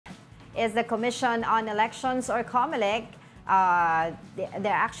is the Commission on Elections, or Comelec. They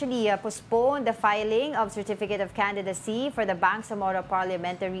actually postponed the filing of Certificate of Candidacy for the Bangsamoro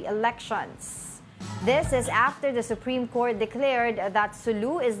parliamentary elections. This is after the Supreme Court declared that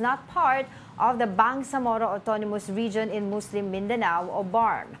Sulu is not part of the Bangsamoro Autonomous Region in Muslim Mindanao, or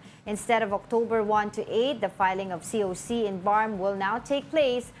BARMM. Instead of October 1 to 8, the filing of COC in BARMM will now take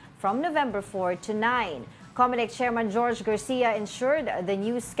place from November 4 to 9. Comelec Chairman George Garcia ensured the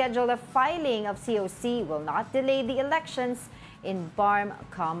new schedule of filing of COC will not delay the elections in BARMM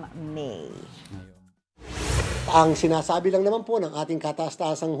come May. Ang sinasabi lang naman po ng ating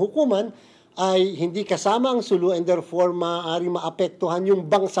kataas-taasang hukuman ay hindi kasama ang Sulu and therefore maaaring maapektuhan yung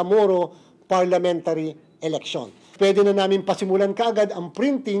Bangsamoro parliamentary election. Pwede na namin pasimulan kaagad ang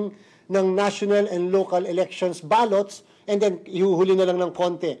printing ng national and local elections ballots and then ihuhuli na lang ng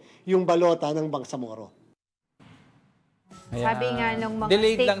konti yung balota ng Bangsamoro. Sabi nga ng mga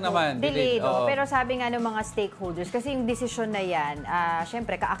delayed lang naman. Delayed, pero sabi nga ng mga stakeholders, kasi yung desisyon na yan,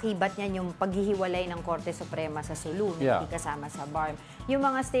 syempre, kaakibat niyan yung paghihiwalay ng Korte Suprema sa Sulu, hindi kasama sa BARMM. Yung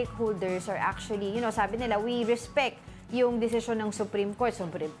mga stakeholders are actually, sabi nila, we respect yung desisyon ng Supreme Court.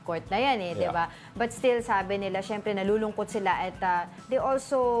 Supreme Court na yan di ba? But still, sabi nila, syempre, nalulungkot sila at they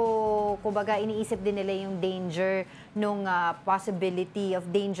also, kumbaga, iniisip din nila yung danger nung possibility of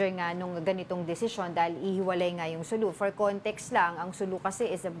danger nga nung ganitong desisyon dahil ihiwalay nga yung Sulu. For context lang, ang Sulu kasi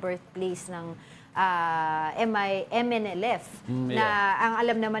is the birthplace ng MNLF na ang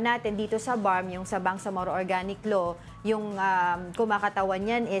alam naman natin dito sa BARMM, yung sa Bangsamoro Organic Law, yung kumakatawan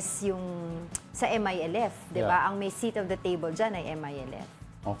yan is yung sa MILF, di ba? Ang may seat of the table dyan ay MILF.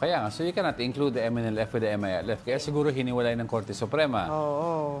 O kaya nga, so you cannot include the MNLF with the MILF. Kaya siguro hiniwalay ng Korte Suprema.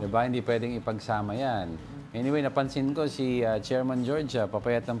 Di ba? Hindi pwedeng ipagsama yan. Anyway, napansin ko si Chairman George,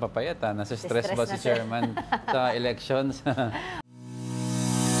 papayat ng papayat. Nasa stress ba si Chairman sa elections?